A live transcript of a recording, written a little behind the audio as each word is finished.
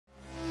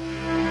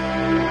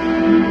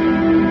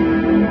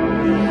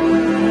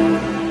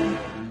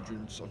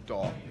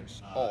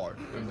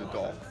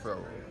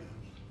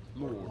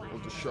Lord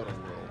of the Shadow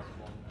Realm,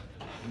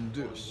 and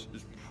this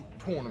is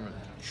Tournament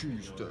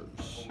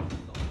Tuesdays.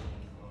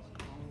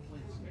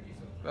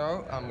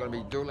 Well, I'm going to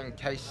be dueling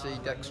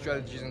KC deck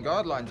strategies and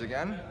guidelines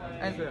again,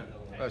 and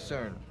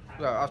soon.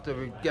 Well, after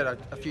we get a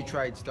few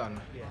trades done.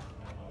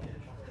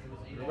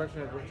 The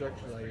question is, which deck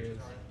should I use?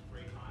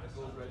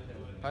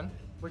 Pardon?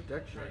 Which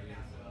deck should I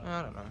use?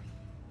 I don't know.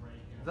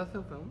 Is that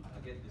still filmed?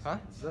 Huh?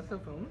 Is that still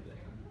filmed?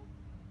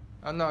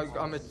 No,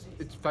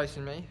 it's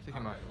facing me to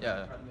come out.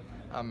 Yeah.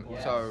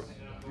 So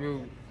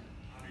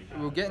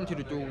we'll get into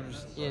the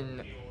duels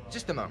in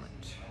just a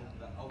moment.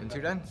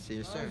 Until then, see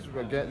you soon.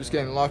 We're just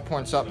getting life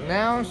points up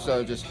now,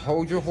 so just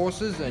hold your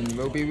horses and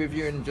we'll be with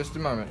you in just a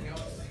moment.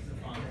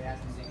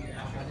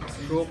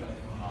 Cool.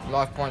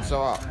 Life points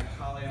are up.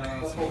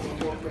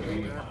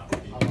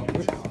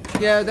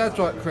 Yeah, that's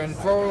right, Kryn.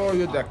 Throw all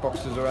your deck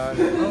boxes around.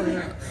 Oh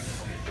yeah.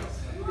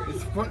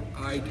 It's what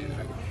I do.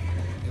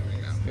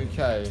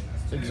 Okay.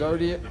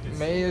 Exodia,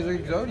 me as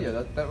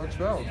Exodia, that works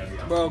well.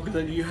 Well, because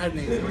then you had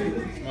names.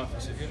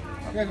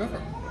 Yeah, go for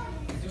it.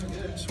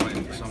 Just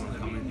waiting for someone to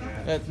come in.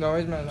 Yeah, no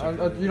worries, man.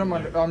 You don't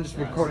mind, I'm just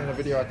recording a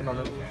video at the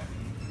moment.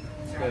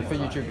 Yeah, for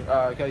YouTube.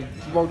 Okay,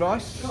 roll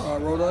dice.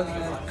 Roll dice.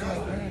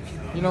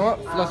 You know what?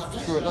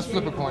 Screw it. Let's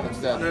flip a coin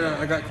instead. No,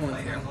 I got coins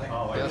here.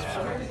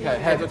 Yeah, okay,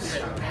 heads.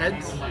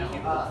 Heads?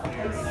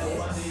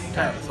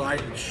 Okay, so I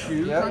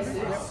choose. Yep.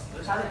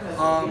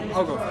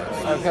 I'll go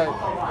first. Okay.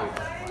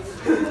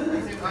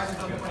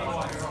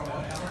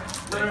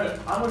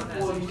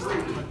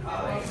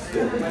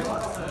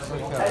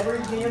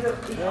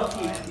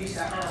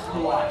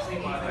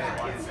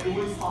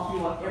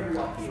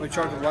 We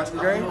charge the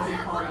legendary.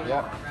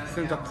 Yep.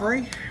 Send up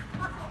 3.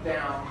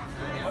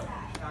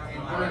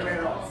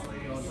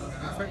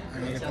 Perfect.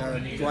 And you get the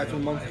delightful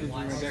monsters in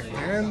your deck in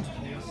hand.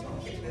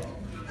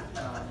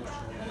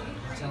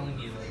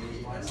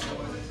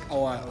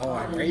 Oh, I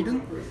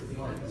Raiden.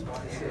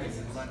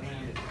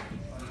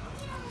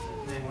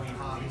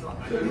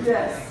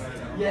 Yes,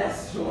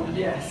 yes.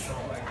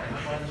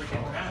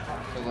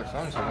 Feels like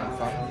someone's having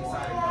fun.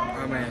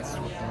 I'm gonna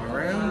switch them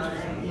around.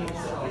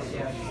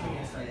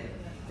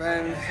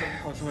 Then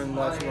also in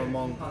lots of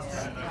among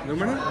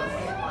Lumina.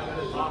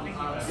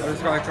 So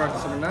this guy tries to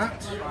summon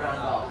that.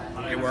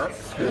 It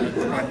works. It's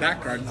not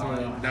that card,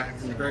 summon that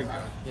from the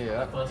graveyard.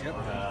 Yeah. Yep.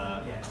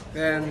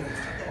 Then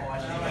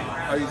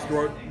I use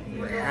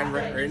hand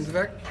Raiden's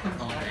effect.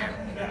 Oh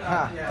man.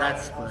 Ha.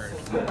 That's screwed.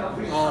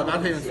 Oh,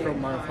 that's even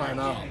screwed my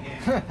final.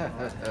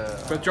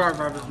 But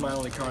Jarvan is my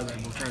only card that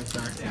will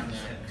transact in the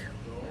deck.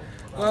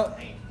 Well,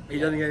 he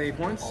doesn't get any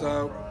points,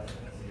 so.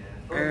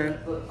 And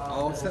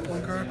I'll set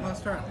 1 card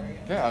last turn.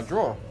 Okay, I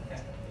draw.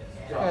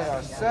 Okay,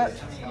 I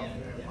set.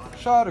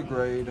 Shard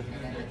agreed.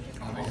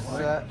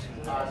 Set.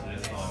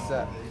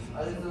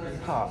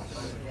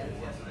 Pass.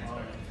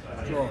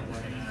 Draw.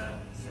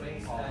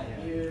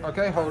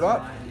 Okay, hold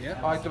up.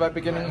 Yep. I activate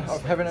beginning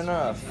of heaven and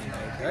earth.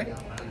 Okay.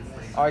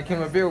 I can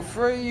reveal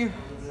 3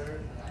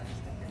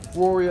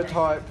 warrior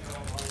type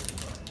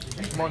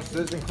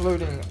monsters,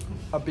 including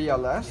a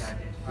BLS.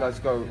 Let's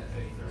go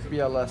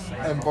BLS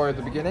Envoy at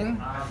the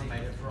beginning.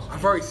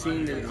 I've already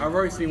seen it. I've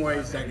already seen what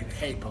he's like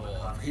capable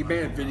of. He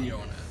made a video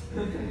on it.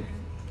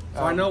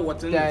 So I know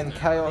what's in Then it.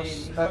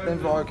 Chaos,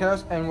 Envoy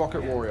Chaos, and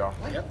Rocket Warrior.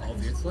 Yep,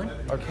 obviously.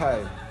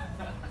 Okay,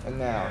 and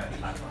now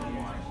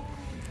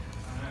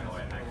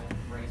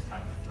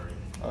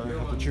I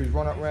have to choose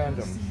one at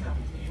random.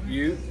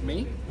 You,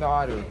 me? No,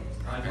 I do.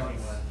 Okay.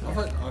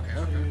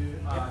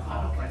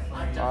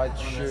 I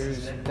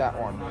choose that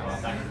one.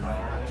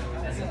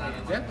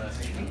 Yep.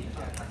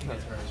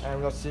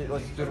 And let's see.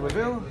 Let's do the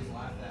reveal.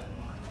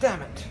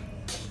 Damn it!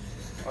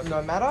 Oh,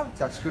 no matter.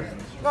 That's good.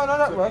 No,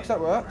 that works. That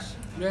works.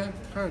 Yeah,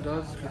 kind of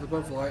does, because they're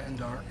both light and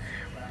dark.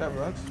 That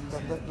works. I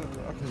can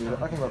do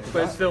that. I can work with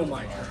But it's that. still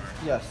my turn.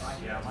 Yes.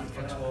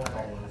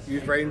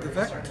 Use Raiden's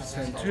effect to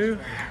send 2.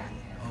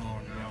 Oh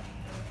no.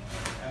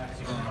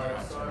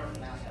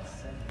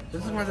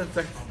 This is why the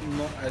deck's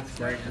not as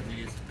great as it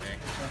used to be.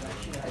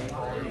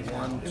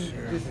 1, 2.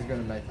 This is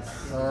gonna make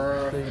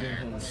it beating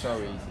him so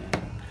easy.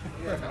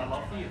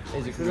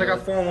 Easy. Since I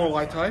got 4 more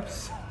light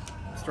types,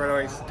 straight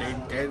away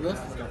stayed daedalus.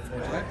 It's got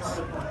 4 types.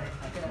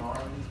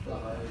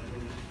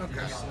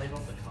 Okay.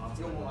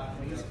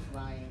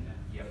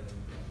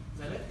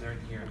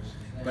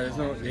 But there's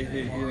no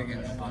healing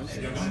in the boost.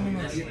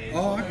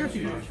 Oh, I got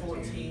you.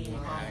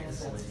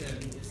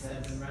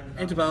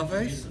 Into battle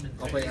phase,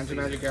 I'll play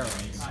anti-magic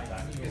arrows.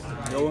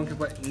 No one can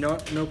play. No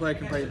player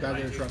can play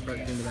battle truck right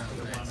into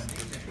battle phase.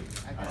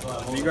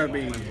 So you gotta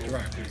be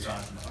direct.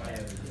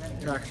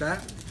 Track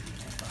that.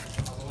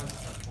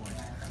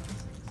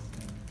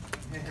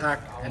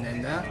 Attack and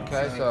then that.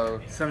 Okay,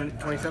 so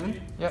 27?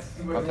 yep,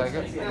 I'll take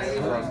it. I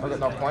got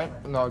no point,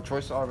 no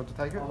choice. I got to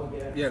take it.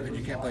 Yeah, because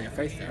you can't play a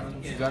face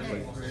down.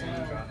 Exactly.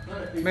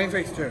 Main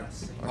phase 2.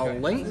 I'll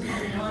link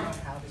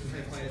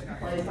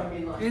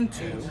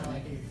into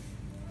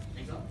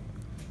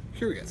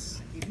Curious.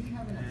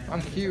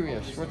 I'm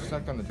curious. What's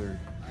that gonna do?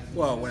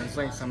 Well, when it's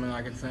linked something,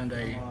 I can send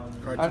a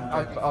card to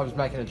I was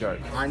making a joke.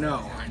 I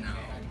know.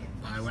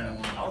 I went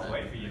along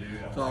with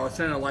it. So I'll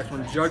send a Life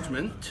One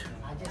Judgment.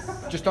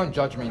 Just don't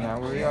judge me now,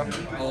 will you?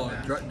 Oh,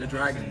 the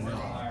dragon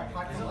will.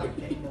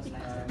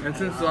 And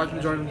since the Life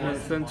One Judgment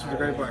is sent to the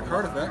Great Black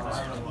Card effect,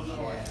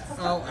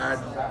 I'll add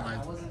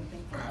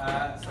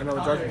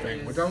another Judgment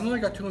thing, which I've only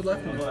got 2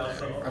 left in this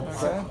deck.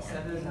 Okay.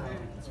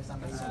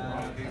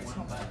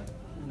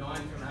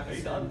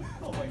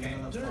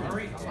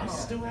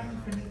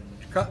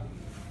 Cut.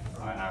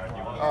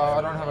 I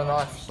don't have a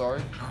knife,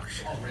 sorry. Oh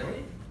shit.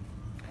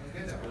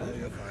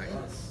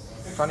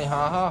 Funny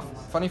haha.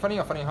 Funny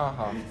or funny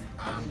haha? Okay.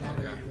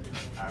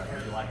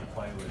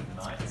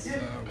 So,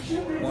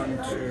 1,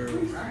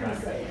 2.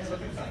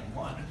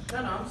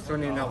 So I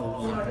need another 1.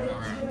 Alright.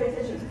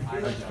 I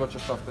just put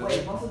your stuff there.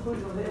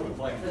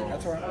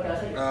 That's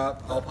alright.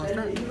 I'll pass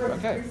turn.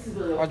 Okay.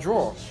 I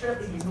draw.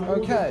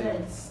 Okay.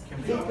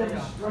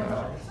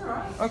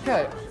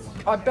 Okay.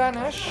 I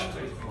banish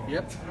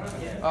Yep.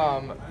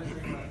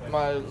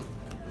 my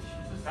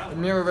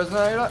Mirror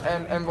Resonator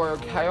and Envoy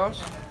of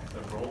Chaos.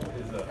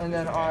 And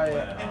then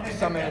I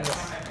summon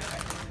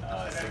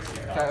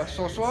Chaos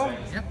Sorcerer.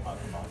 Yep.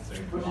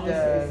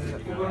 Then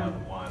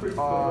I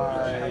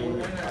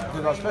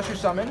do a special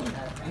summon,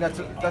 and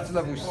that's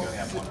level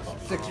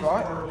 6,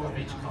 right?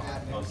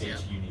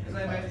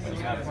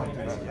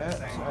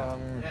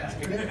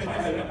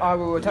 I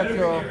will attack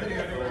your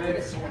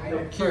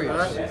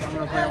Curious. I'm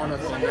gonna play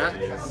Honest on that.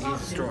 He's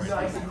destroyed.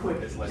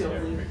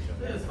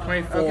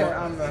 24.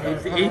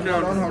 Okay, He's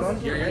hold on.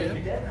 Yeah.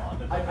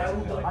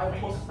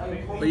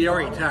 But you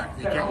already attacked.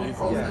 You can't use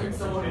all that.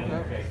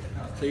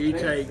 So you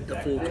take the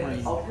full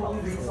 23.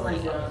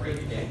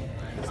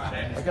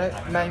 Okay,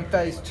 main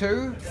phase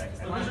 2.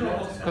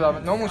 Because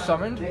I'm normal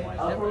summoned.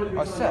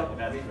 I set.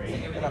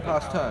 And I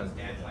pass turn.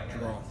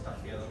 Draw.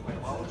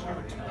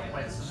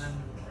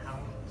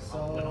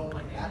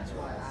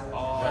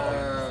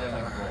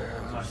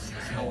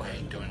 I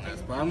hate doing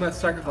this, but I'm gonna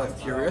sacrifice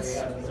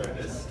Curious.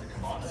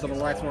 Summon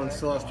Lights One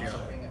Celestial.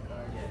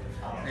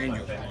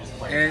 Angel.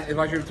 And if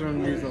I choose to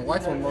use the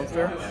Lights One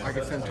monster, I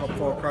can send top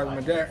 4 cards in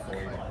my deck.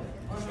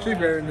 2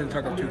 greater and then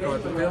tuck up 2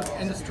 cards in the field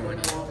and destroy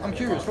them. I'm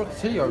curious, what's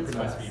he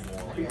opening?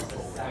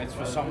 It's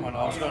for someone.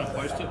 I was going to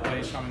post it, but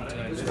he's coming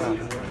today.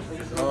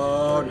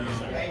 Oh no.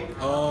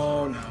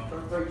 Oh no.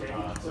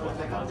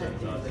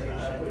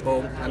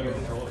 Boom.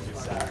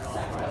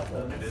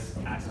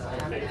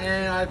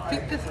 And I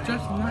think this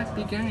just might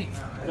be game.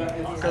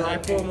 Because I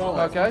pull them all.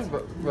 Okay,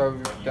 but well,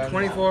 then,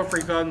 24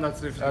 free card and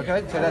that's it.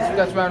 okay, so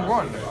that's round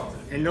 1.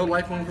 And no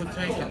life ones were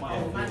taken.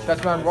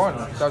 That's round 1.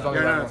 That was only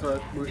Yeah, round no,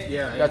 1. so,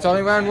 yeah. That's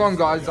only round 1,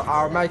 guys.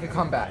 I'll make a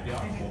comeback.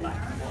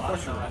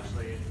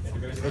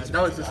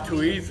 That was just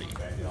too easy.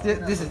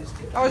 This is.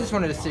 I just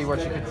wanted to see what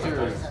you could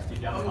do.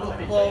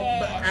 Well,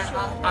 but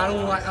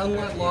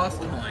unlike last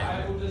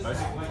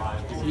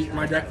time,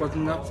 my deck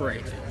wasn't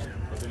upgraded.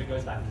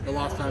 The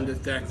last time this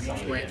deck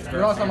went. The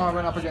last time I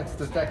went up against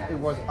this deck, it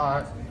was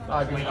I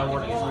didn't know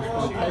what it was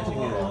fully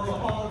capable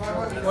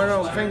of. Well,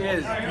 no, the thing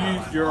is,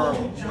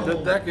 the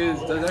deck is.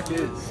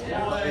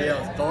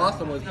 Yeah, the last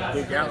one was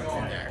the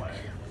Galaxy deck.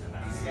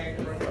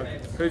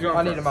 Who's going I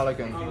need a first?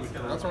 mulligan.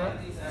 That's alright.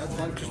 That's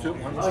fine. Just do it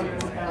once.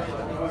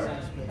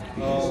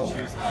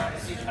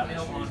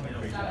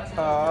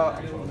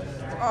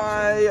 I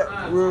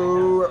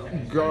will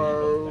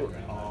go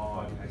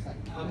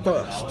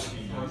first.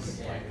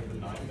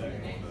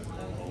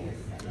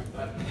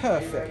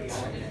 Perfect.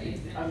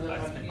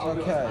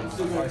 Okay,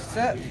 so I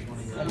set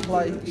and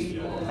play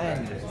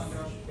end.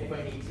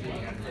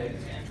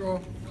 Draw.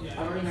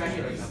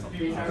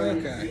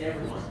 Okay.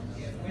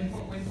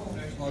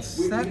 I'll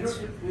set.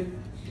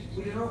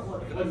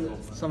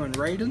 Summon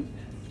Raiden.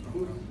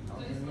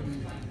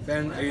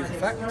 Then I use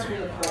effect.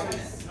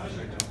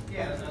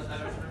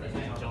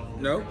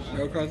 No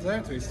cards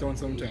there, so he's still on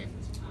 17.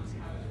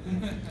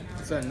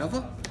 Is that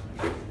another?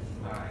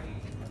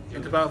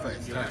 Into battle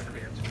phase, attack.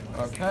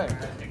 Okay.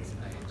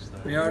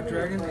 Meow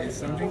Dragon is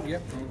 17,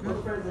 yep,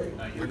 okay.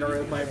 I got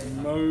rid of my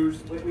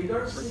most.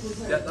 That's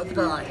the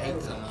guy I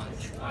hate so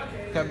much.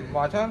 Okay,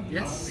 my turn?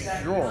 Yes.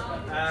 Draw.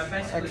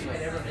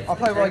 Excellent. I'll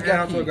play And I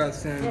also Raigeki. got to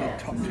send the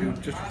top 2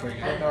 just for free.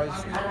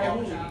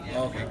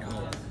 Okay,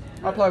 cool.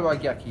 I'll play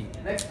Raigeki.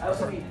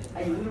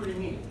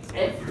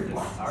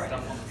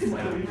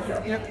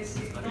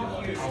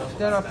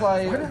 Then I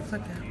play. Why did I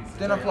click that?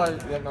 Then I play.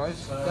 Yeah,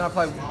 nice. Then I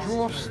play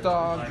Dwarf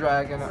Star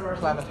Dragon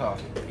Planetar.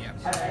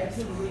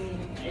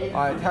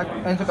 I attack,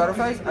 enter battle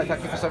phase, I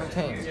attack you for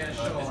 17.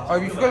 Oh,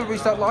 you forgot to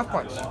restart life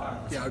points.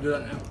 Yeah, I'll do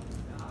that now.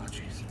 Oh,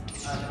 jeez.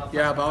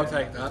 Yeah, but I'll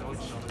take that.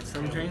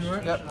 17,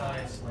 right? Yep.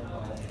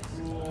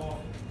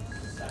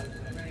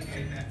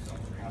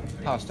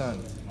 Pass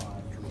turn.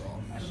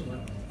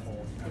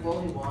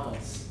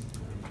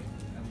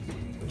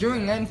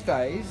 During end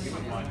phase,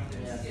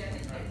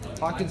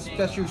 I can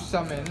special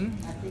summon.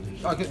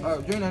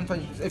 During end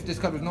phase, if this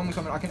card was normal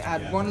summon, I can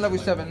add 1 level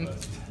 7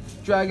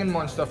 dragon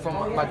monster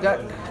from my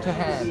deck to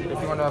hand. If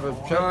you want to have a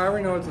No, check. I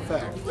already know it's a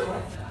fact.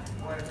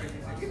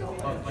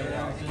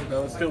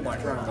 But it's still my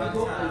turn.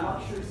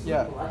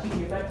 Yeah.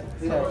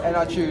 Okay, and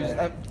I choose.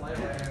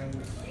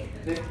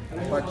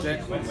 But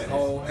then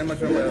I'll end my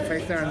turn with a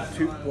face down,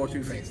 two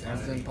face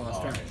downs, then pass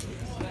turn.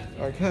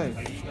 Okay.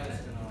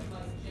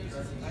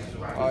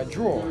 I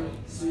draw.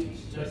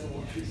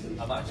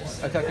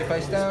 Attack your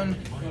face down.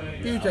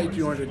 You take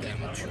 200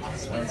 damage.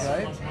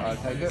 Okay, I'll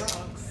take it.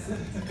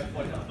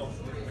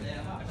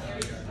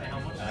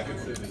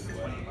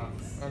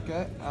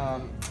 Okay,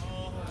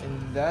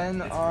 and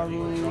then I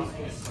will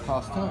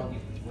pass turn.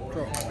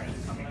 Draw.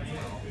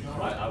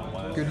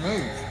 Good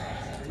move.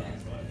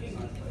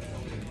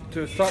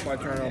 To start my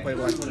turn, I'll play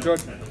Black One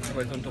Judgment. I'll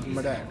place on top of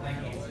my deck.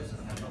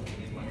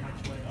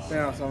 Then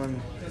I'll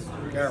summon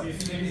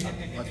Gareth,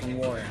 Black One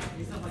Warrior.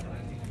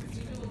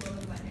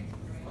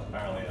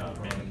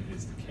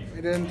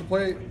 And then to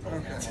play,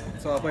 okay,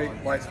 so I'll play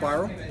Light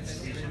Spiral.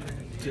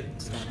 To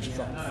start this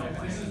off.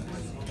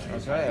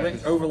 Okay. Then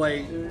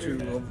overlay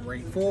to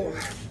rank 4.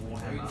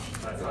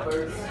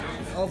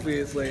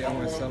 Obviously, I'm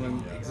going to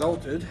summon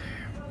Exalted.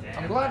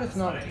 I'm glad it's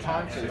not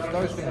time to.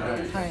 Those things are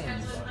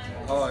pains.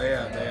 Oh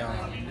yeah, they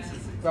are.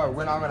 Bro,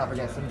 when I went up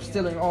against them,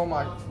 stealing all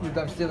my, with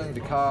them stealing the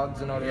cards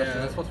and all the rest Yeah,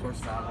 of that's it. what's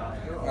worse.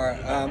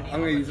 Alright, I'm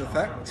going to use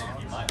Effect.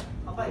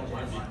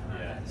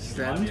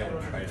 Send.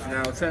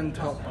 Now send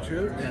top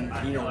 2, and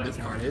you know what this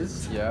card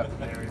is. Yeah.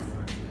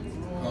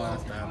 Oh,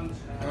 that's bad.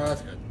 Oh,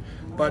 that's good.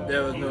 But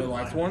there was no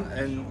lights one,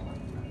 and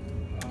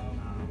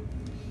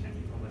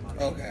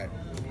okay.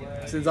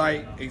 Since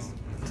I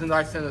send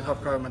the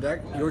top card of my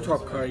deck, your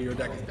top card of your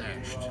deck is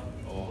dashed.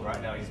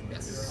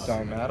 Yes.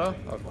 Don't matter.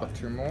 I've got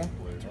 2 more.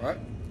 That's alright.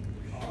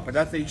 But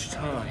that's each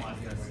time.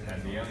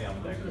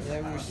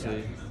 Yeah, we'll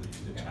see.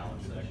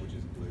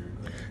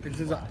 And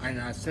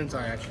since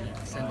I actually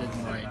sent in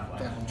my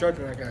Death and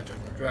Judgment, I got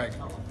Judgment Dragon.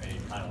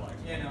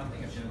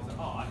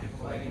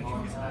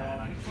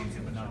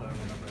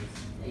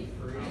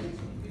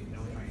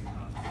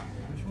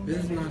 This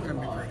is not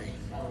gonna be pretty.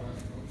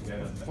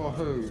 For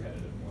who?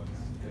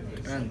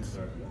 Depends.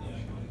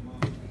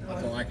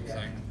 That's all I can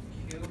say.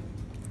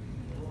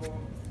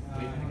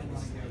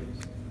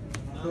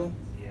 Cool.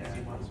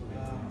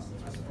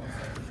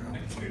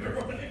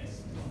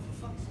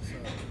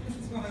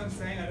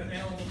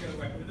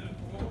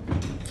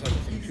 So,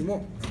 2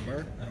 more.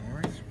 No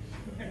worries.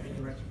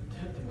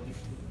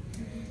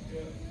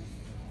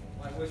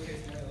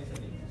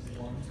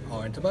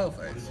 Oh, into battle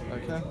phase.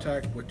 Okay.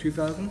 Attack with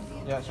 2,000.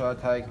 Yeah, so I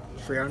take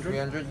 300.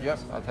 300. Yep,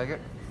 I'll take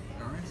it.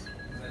 Nice.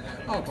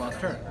 Oh, last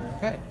turn.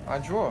 Okay, I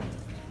draw.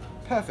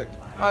 Perfect.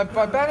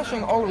 By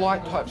banishing all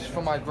light types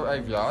from my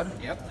graveyard,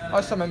 Yep.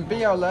 I summon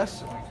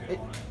BLS,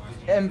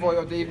 Envoy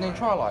of the Evening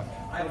Twilight.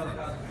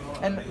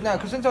 And now,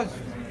 because since I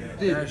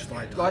did Banished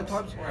light light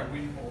types,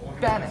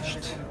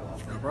 banished.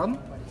 No problem.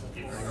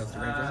 There goes the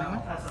range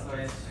anyway.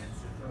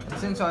 And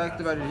since I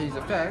activated his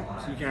effect,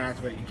 So you can't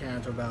activate, you can't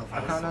enter battle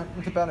I phase. can't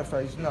enter battle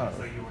phase, no.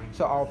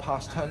 So I'll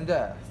pass turn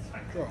there.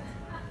 Draw.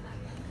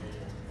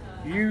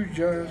 You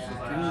just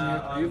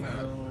you've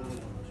had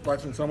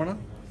Blacksmith Summoner.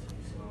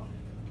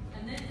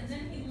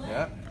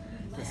 Yeah.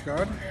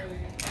 Discard.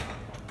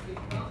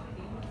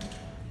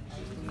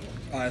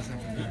 That's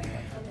not for me.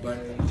 But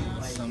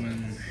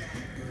summon.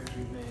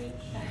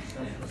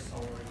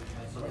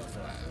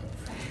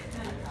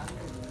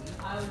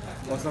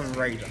 Well, summon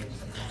Raider.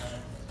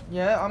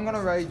 Yeah, I'm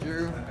gonna raid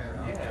you.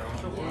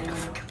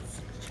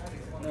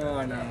 Oh,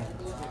 I know.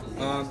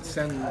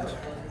 Send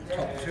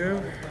top 2.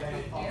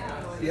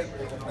 Yep,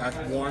 that's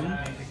 1.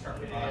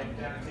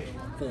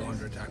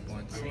 400 attack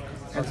points.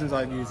 And since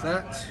I've used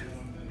that,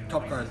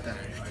 top card is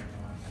dashed.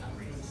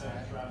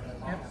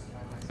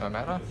 No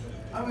matter.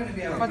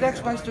 My deck's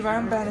based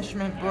around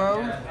banishment,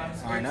 bro.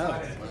 I know.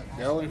 But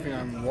the only thing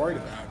I'm worried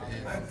about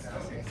is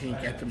can you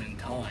get them in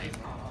time?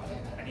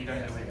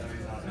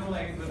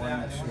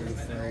 1, 2,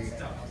 3.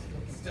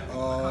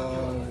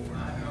 Oh,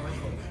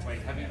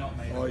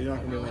 you're not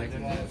gonna be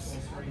liking this.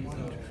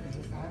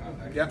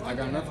 Yep, I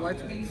got enough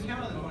lights. Just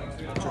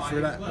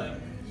for that.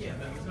 I'm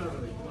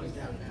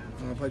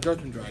gonna play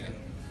Judgment Dragon.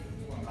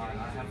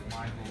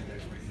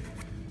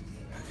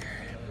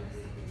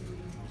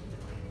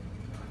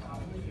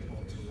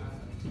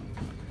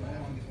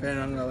 Then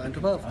I'm gonna enter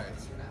battle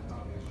phase.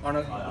 On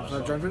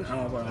a Judgment, I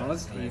don't know about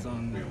honest.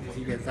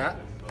 He gets that.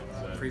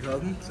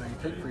 3,000, so you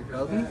take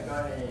 3,000.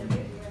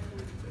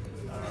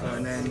 So,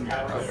 and then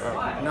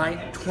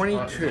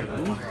 22.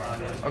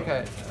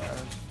 Okay.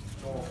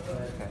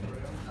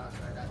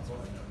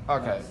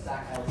 Okay.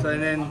 So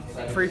and then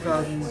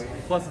 3,000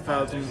 plus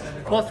 1,000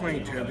 plus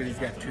 22 because he's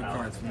got 2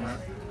 cards from that.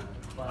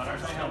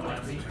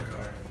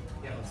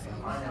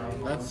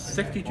 That's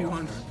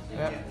 6,200.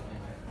 Yep.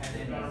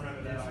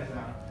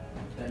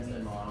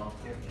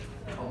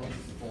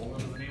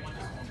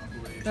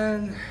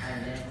 And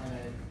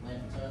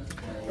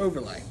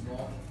overlay.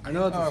 I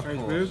know it's a Of strange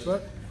course. move,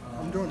 but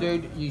I'm doing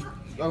it. Dude, you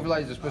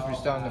overlays are supposed to be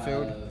still in the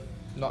field,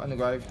 not in the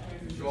grave.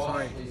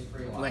 Sorry,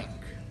 Link.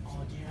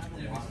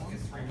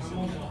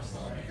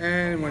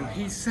 And when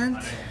he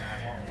sent,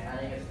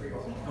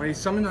 when he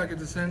summoned, I get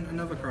to send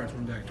another card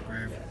from deck to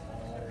grave.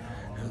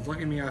 And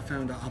lucky me, I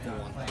found the other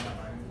one.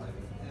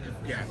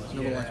 Yeah,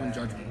 another Light One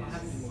Judgment.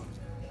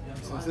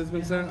 Since it's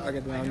been sent, I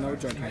get to have no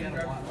judgment.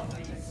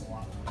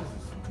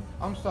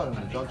 I'm starting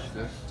to dodge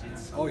this.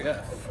 Oh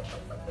yes.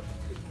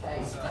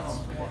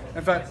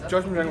 In fact,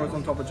 Judgment Dragon was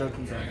on top of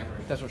Judgment Dragon.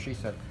 That's what she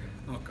said.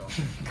 Oh god.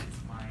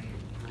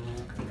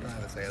 I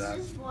had to say that.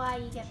 This is why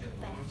you get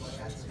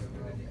bashed.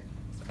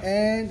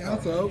 And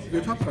also,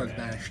 your top card's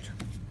banished.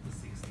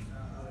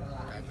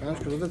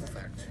 Banished because of its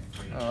effect.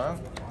 Alright.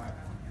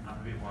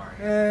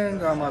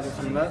 And I might as well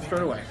summon that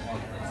straight away.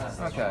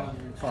 Okay.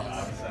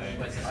 Pass.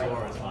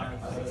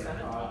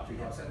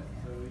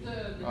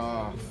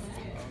 Oh,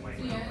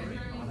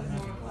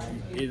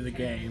 Is the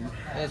game.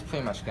 it's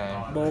pretty much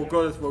game. We'll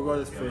go this through. Go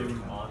this through.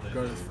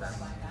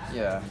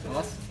 Yeah.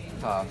 Pass.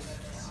 Pass.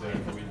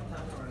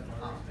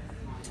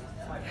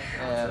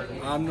 Yeah,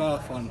 I'm not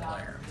a fun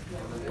player,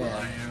 but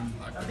I am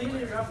a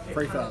good player.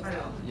 3,000.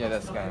 yeah,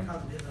 that's game.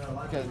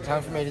 Okay,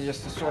 time for me to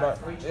just sort out.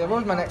 Yeah, what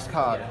was my next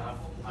card?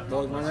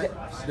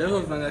 This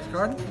was my next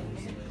card.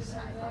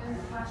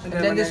 And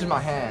then this is my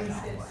hand.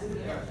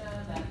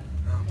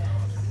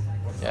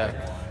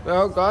 Yeah.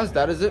 Well, guys,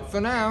 that is it for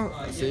now.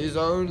 See you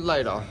all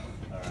later.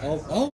 Oh.